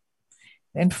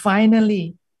 And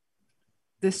finally,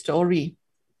 the story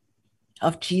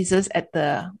of Jesus at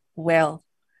the well,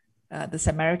 the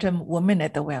Samaritan woman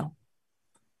at the well.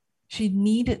 She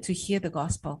needed to hear the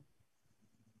gospel.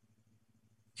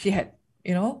 She had,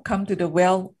 come to the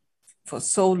well for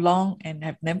so long and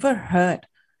have never heard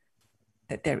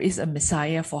that there is a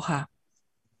Messiah for her.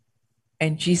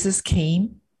 And Jesus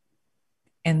came,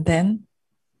 and then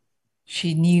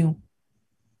she knew.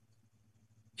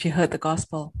 She heard the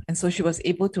gospel, and so she was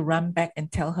able to run back and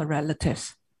tell her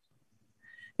relatives.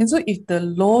 And so if the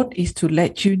Lord is to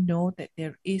let you know that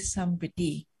there is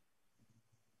somebody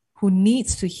who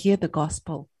needs to hear the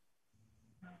gospel,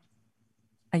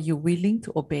 are you willing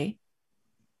to obey?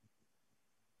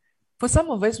 For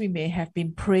some of us, we may have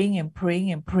been praying and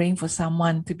praying and praying for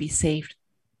someone to be saved.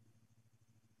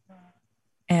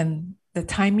 And the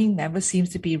timing never seems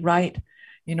to be right.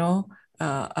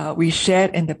 We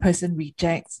shared and the person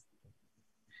rejects.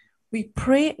 We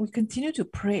pray, we continue to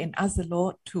pray and ask the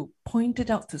Lord to point it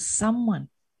out to someone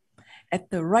at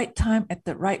the right time, at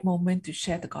the right moment to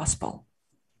share the gospel.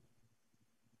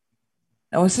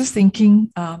 I was just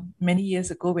thinking many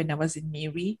years ago when I was in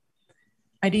Miri,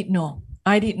 I didn't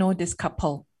know this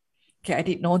couple. Okay, I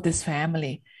didn't know this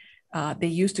family. They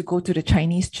used to go to the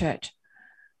Chinese church.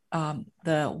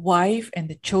 The wife and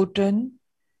the children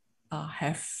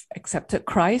have accepted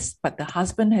Christ, but the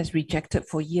husband has rejected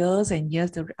for years and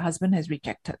years. The husband has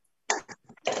rejected.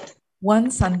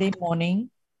 One Sunday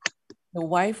morning, the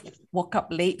wife woke up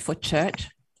late for church,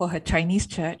 for her Chinese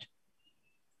church.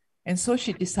 And so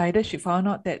she found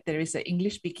out that there is an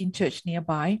English-speaking church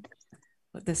nearby,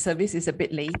 but the service is a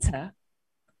bit later.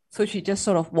 So she just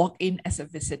sort of walked in as a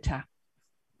visitor.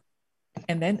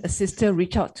 And then a sister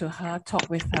reached out to her, talked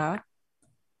with her,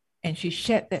 and she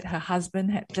shared that her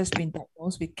husband had just been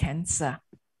diagnosed with cancer.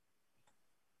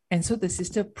 And so the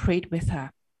sister prayed with her.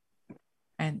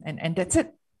 And that's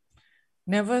it.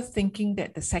 Never thinking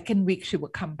that the second week she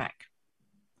would come back.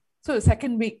 So the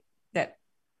second week, that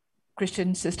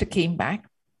Christian sister came back,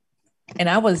 and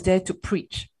I was there to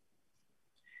preach.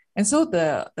 And so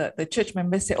the church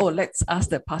members said, oh, let's ask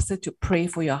the pastor to pray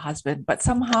for your husband. But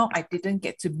somehow I didn't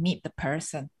get to meet the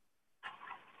person.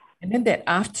 And then that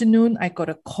afternoon, I got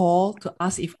a call to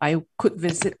ask if I could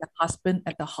visit the husband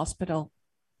at the hospital.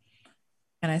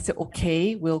 And I said,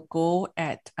 okay, we'll go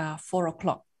at 4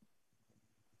 o'clock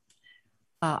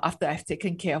after I've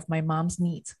taken care of my mom's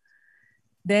needs.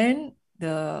 Then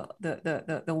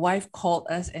the wife called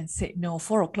us and said, no,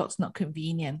 4 o'clock's not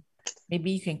convenient. Maybe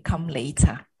you can come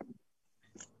later.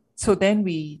 So then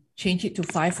we changed it to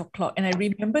 5 o'clock. And I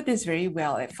remember this very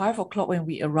well. At 5 o'clock, when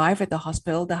we arrived at the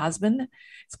hospital, the husband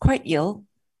is quite ill.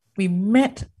 We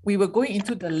were going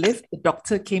into the lift. The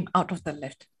doctor came out of the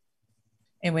lift.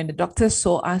 And when the doctor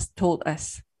saw us, told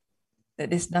us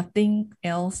that there's nothing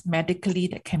else medically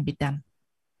that can be done.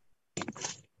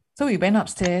 So we went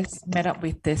upstairs, met up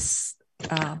with this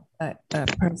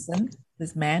person,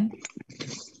 this man.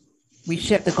 We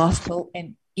shared the gospel,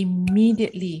 and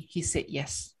immediately he said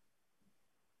yes.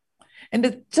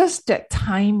 And just that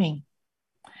timing.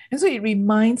 And so it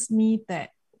reminds me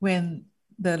that when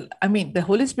the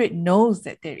Holy Spirit knows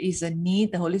that there is a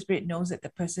need, the Holy Spirit knows that the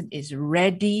person is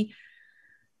ready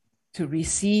to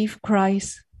receive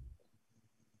Christ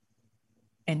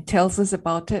and tells us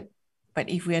about it. But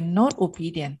if we are not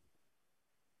obedient,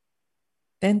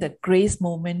 then the grace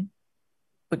moment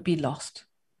would be lost.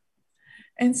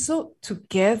 And so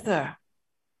together,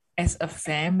 as a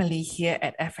family here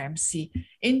at FMC,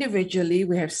 individually,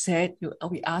 we have said,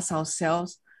 we ask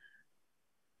ourselves,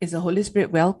 is the Holy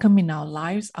Spirit welcome in our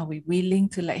lives? Are we willing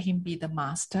to let him be the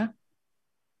master?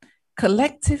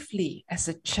 Collectively, as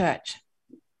a church,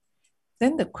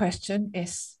 then the question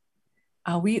is,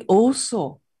 are we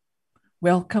also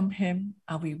welcome him?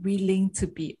 Are we willing to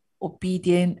be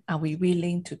obedient? Are we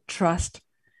willing to trust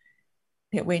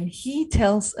that when he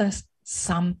tells us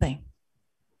something,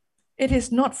 it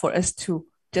is not for us to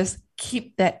just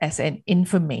keep that as an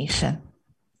information.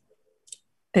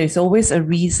 There is always a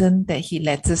reason that he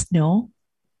lets us know.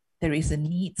 There is a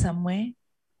need somewhere.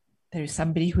 There is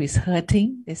somebody who is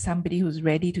hurting. There's somebody who's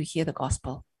ready to hear the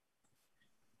gospel.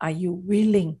 Are you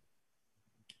willing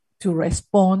to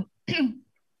respond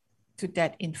to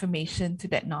that information, to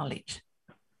that knowledge?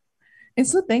 And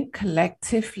so then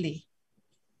collectively,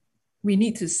 we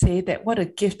need to say that what a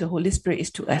gift the Holy Spirit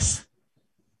is to us.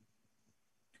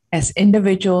 As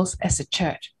individuals, as a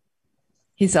church.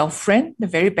 He's our friend, the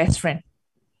very best friend.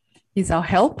 He's our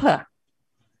helper.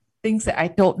 Things that I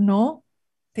don't know,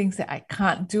 things that I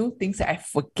can't do, things that I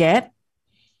forget,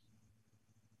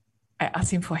 I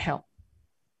ask him for help.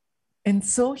 And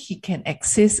so he can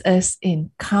assist us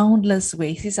in countless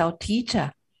ways. He's our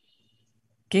teacher,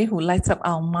 okay, who lights up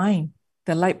our mind,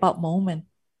 the light bulb moment.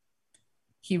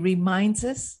 He reminds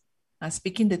us,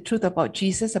 speaking the truth about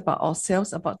Jesus, about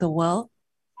ourselves, about the world,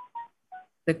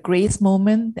 the grace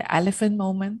moment, the elephant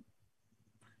moment.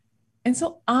 And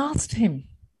so ask him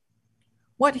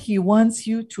what he wants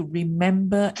you to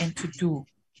remember and to do.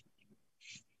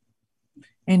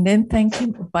 And then thank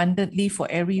him abundantly for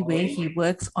every way he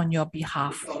works on your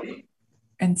behalf.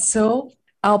 And so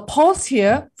I'll pause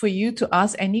here for you to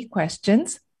ask any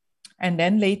questions. And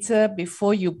then later,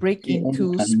 before you break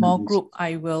into small group,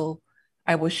 I will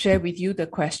share with you the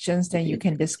questions, then you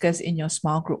can discuss in your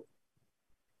small group.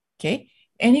 Okay?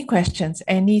 Any questions,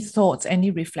 any thoughts,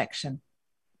 any reflection?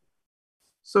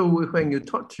 So when you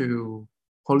talk to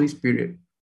Holy Spirit,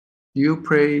 do you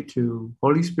pray to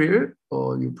Holy Spirit,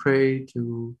 or you pray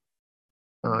to,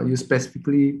 you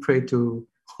specifically pray to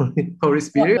Holy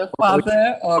Spirit? God the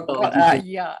Father or God?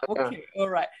 Yeah, okay, all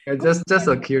right. Just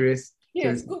a curious.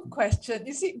 Yes, good question.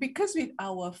 You see, because with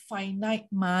our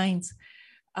finite minds,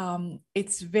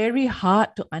 it's very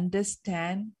hard to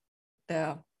understand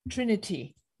the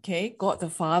Trinity. Okay, God the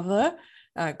Father,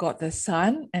 God the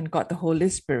Son, and God the Holy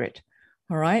Spirit.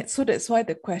 All right, so that's why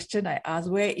the question I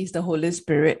asked, where is the Holy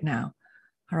Spirit now?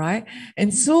 All right,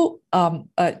 and so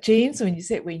James, when you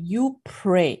said when you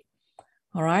pray,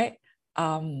 all right,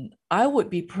 I would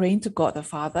be praying to God the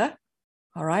Father,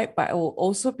 all right, but I will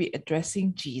also be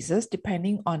addressing Jesus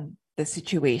depending on the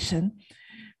situation.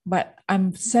 But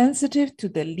I'm sensitive to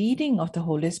the leading of the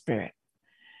Holy Spirit.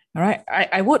 All right,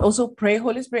 I would also pray,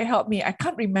 Holy Spirit, help me. I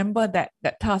can't remember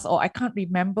that task, or I can't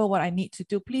remember what I need to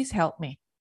do. Please help me.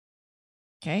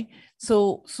 Okay,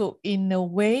 so in a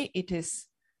way, it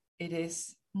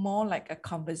is more like a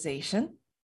conversation.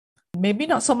 Maybe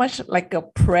not so much like a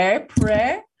prayer,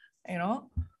 you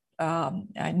know,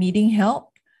 needing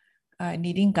help,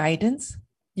 needing guidance.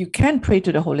 You can pray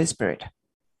to the Holy Spirit.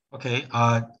 Okay,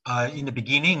 in the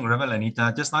beginning, Reverend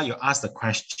Lenita, just now you asked the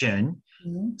question,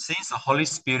 since the Holy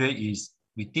Spirit is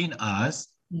within us,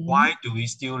 why do we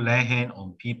still lay hand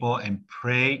on people and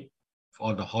pray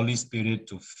for the Holy Spirit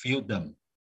to fill them?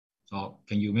 So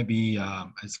can you maybe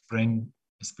explain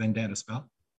that as well?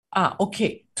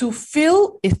 Okay. To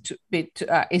fill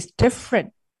is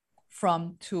different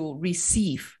from to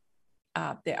receive.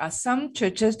 There are some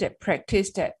churches that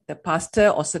practice that the pastor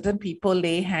or certain people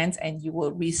lay hands and you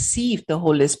will receive the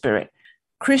Holy Spirit.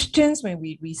 Christians, when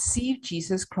we receive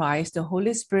Jesus Christ, the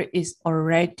Holy Spirit is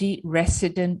already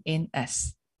resident in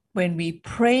us. When we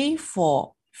pray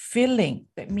for filling,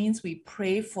 that means we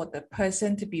pray for the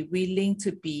person to be willing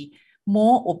to be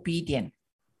more obedient,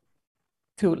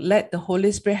 to let the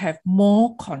Holy Spirit have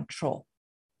more control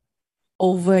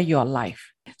over your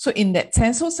life. So in that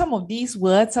sense, so some of these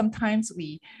words, sometimes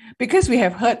because we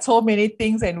have heard so many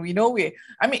things and we know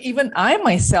even I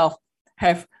myself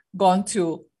have gone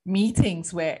to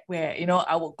meetings where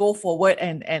I will go forward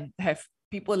and have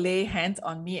people lay hands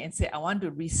on me and say, I want to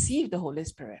receive the Holy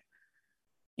Spirit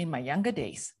in my younger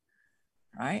days,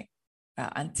 right?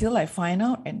 Until I find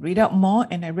out and read out more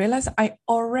and I realize I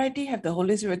already have the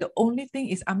Holy Spirit. The only thing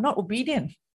is I'm not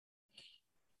obedient,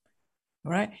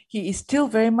 right? He is still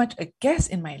very much a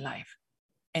guest in my life.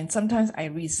 And sometimes I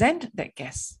resent that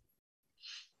guest.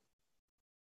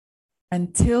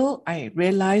 Until I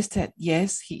realize that,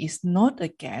 yes, he is not a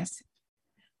guest.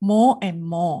 More and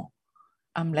more,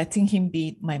 I'm letting him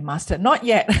be my master. Not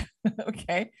yet,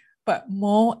 okay, but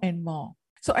more and more.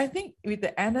 So I think with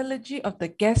the analogy of the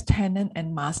guest, tenant,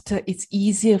 and master, it's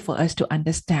easier for us to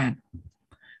understand.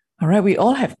 All right, we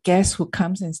all have guests who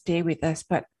comes and stay with us,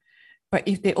 but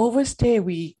if they overstay,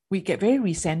 we get very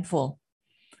resentful.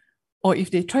 Or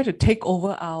if they try to take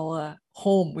over our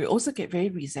home, we also get very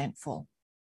resentful.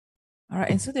 All right,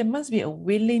 and so there must be a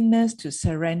willingness to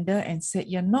surrender and say,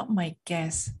 you're not my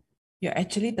guest, you're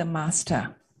actually the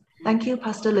master. Thank you,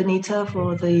 Pastor Lenita,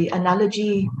 for the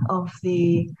analogy of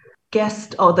the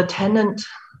guest or the tenant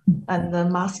and the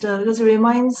master, because it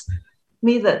reminds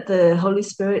me that the Holy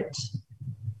Spirit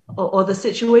or the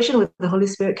situation with the Holy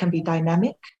Spirit can be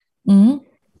dynamic. Mm-hmm.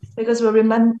 Because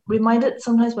we're reminded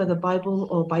sometimes by the Bible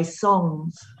or by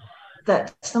songs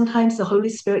that sometimes the Holy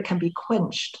Spirit can be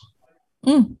quenched.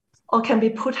 Or can be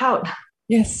put out,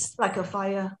 yes, like a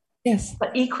fire. Yes.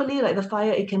 But equally, like the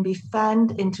fire, it can be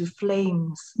fanned into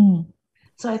flames.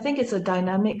 So I think it's a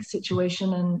dynamic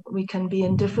situation, and we can be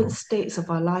in different states of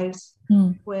our lives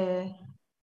where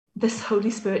this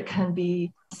Holy Spirit can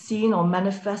be seen or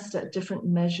manifest at different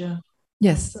measure.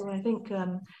 Yes. So I think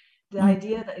the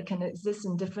idea that it can exist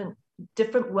in different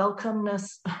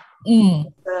welcomeness is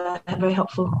very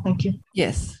helpful. Thank you.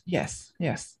 Yes.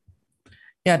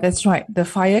 Yeah, that's right. The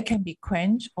fire can be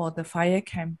quenched or the fire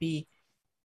can be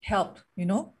helped,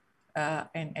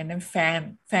 and then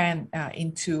fan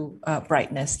into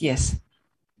brightness. Yes.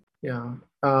 Yeah.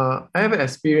 I have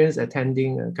experience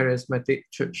attending a charismatic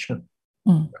church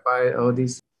by all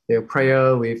these their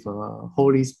prayer with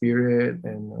Holy Spirit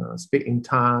and speak in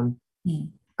tongue.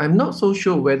 I'm not so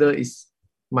sure whether it's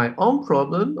my own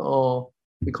problem or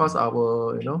because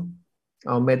our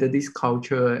Methodist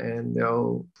culture and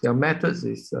their methods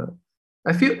is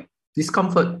I feel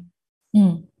discomfort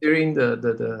during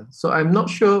the so I'm not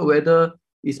sure whether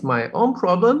it's my own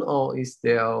problem or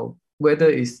whether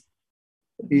is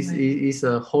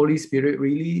a Holy Spirit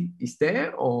really is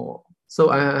there, or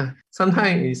so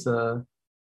sometimes it's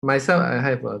myself I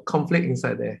have a conflict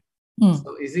inside there.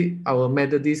 So is it our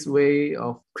Methodist way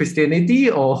of Christianity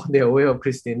or their way of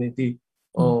Christianity?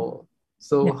 Or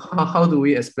so how do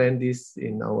we explain this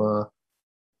in our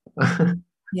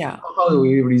how do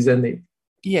we reason it?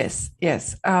 Yes.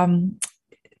 An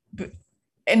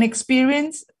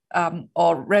experience,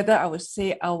 or rather I would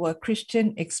say our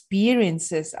Christian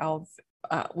experiences of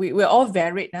we're all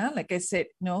varied now. Like I said,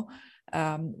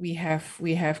 we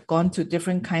have gone to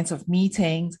different kinds of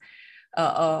meetings.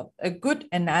 A good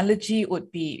analogy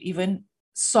would be even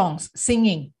songs,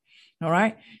 singing. All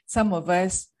right. Some of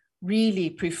us really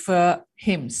prefer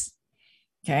hymns,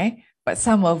 okay? But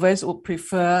some of us would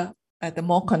prefer the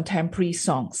more contemporary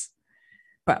songs.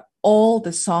 But all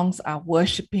the songs are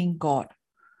worshiping God,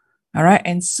 all right?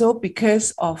 And so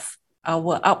because of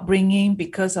our upbringing,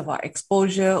 because of our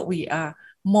exposure, we are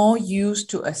more used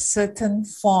to a certain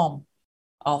form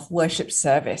of worship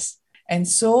service. And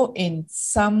so in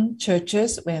some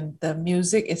churches, when the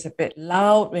music is a bit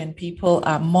loud, when people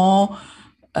are more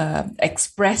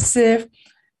expressive,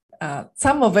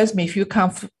 some of us may feel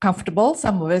comfortable,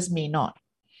 some of us may not.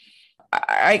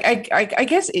 I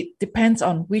guess it depends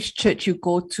on which church you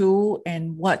go to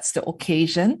and what's the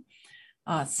occasion.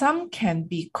 Some can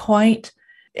be quite,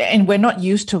 and we're not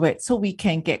used to it, so we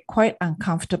can get quite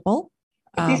uncomfortable.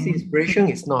 This inspiration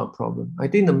is not a problem. I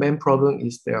think the main problem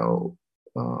is their,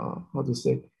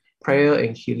 prayer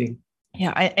and healing.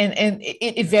 Yeah, and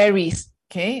it varies,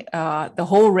 okay? The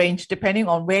whole range, depending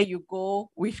on where you go,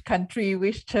 which country,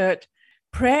 which church.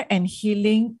 Prayer and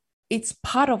healing, it's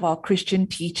part of our Christian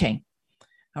teaching,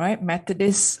 all right?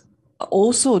 Methodists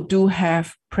also do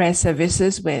have prayer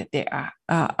services where they are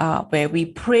where we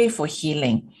pray for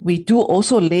healing. We do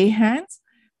also lay hands,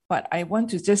 but I want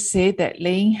to just say that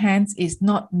laying hands is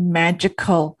not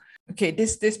magical. Okay,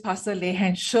 this pastor lay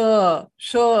hands, sure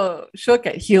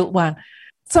get healed one.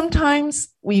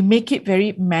 Sometimes we make it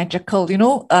very magical.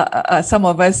 Some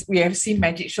of us, we have seen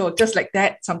magic show, just like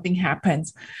that, something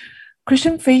happens.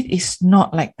 Christian faith is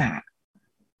not like that.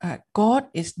 God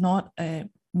is not a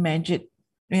magic.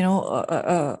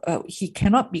 He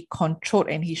cannot be controlled,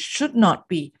 and he should not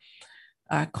be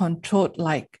controlled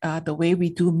like the way we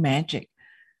do magic.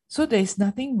 So there's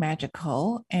nothing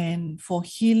magical. And for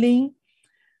healing,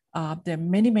 there are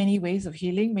many, many ways of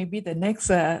healing. Maybe the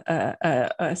next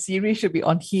series should be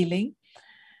on healing.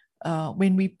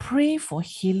 When we pray for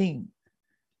healing,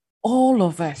 all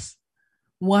of us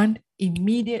want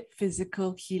immediate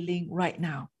physical healing right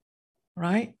now,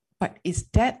 right? But is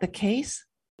that the case?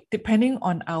 Depending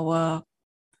on our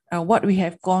what we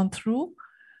have gone through.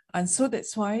 And so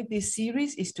that's why this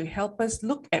series is to help us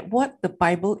look at what the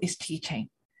Bible is teaching.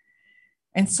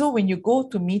 And so when you go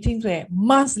to meetings where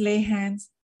must lay hands,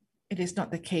 it is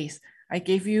not the case. I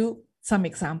gave you some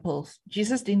examples.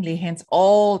 Jesus didn't lay hands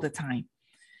all the time.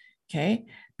 Okay.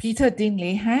 Peter didn't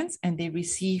lay hands, and they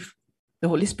received, the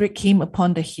Holy Spirit came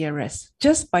upon the hearers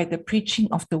just by the preaching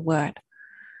of the word.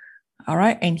 All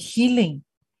right. And healing.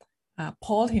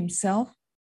 Paul himself,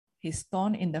 his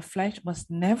thorn in the flesh was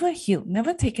never healed,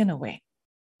 never taken away.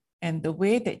 And the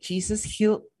way that Jesus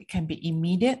healed can be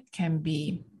immediate, can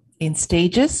be in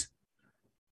stages.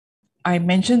 I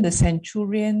mentioned the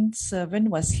centurion servant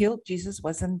was healed. Jesus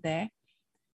wasn't there.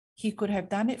 He could have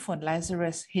done it for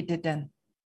Lazarus. He didn't.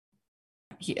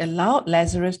 He allowed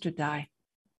Lazarus to die.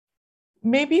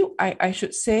 Maybe I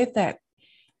should say that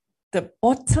the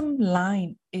bottom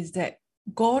line is that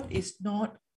God is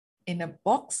not in a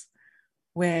box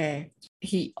where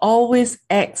he always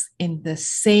acts in the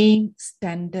same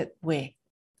standard way.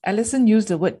 Alison used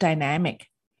the word dynamic.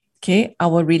 Okay,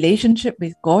 our relationship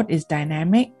with God is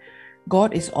dynamic.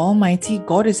 God is almighty.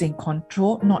 God is in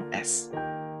control, not us.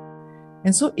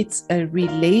 And so it's a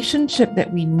relationship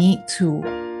that we need to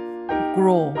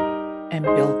grow and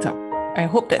build up. I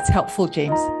hope that's helpful,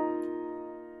 James.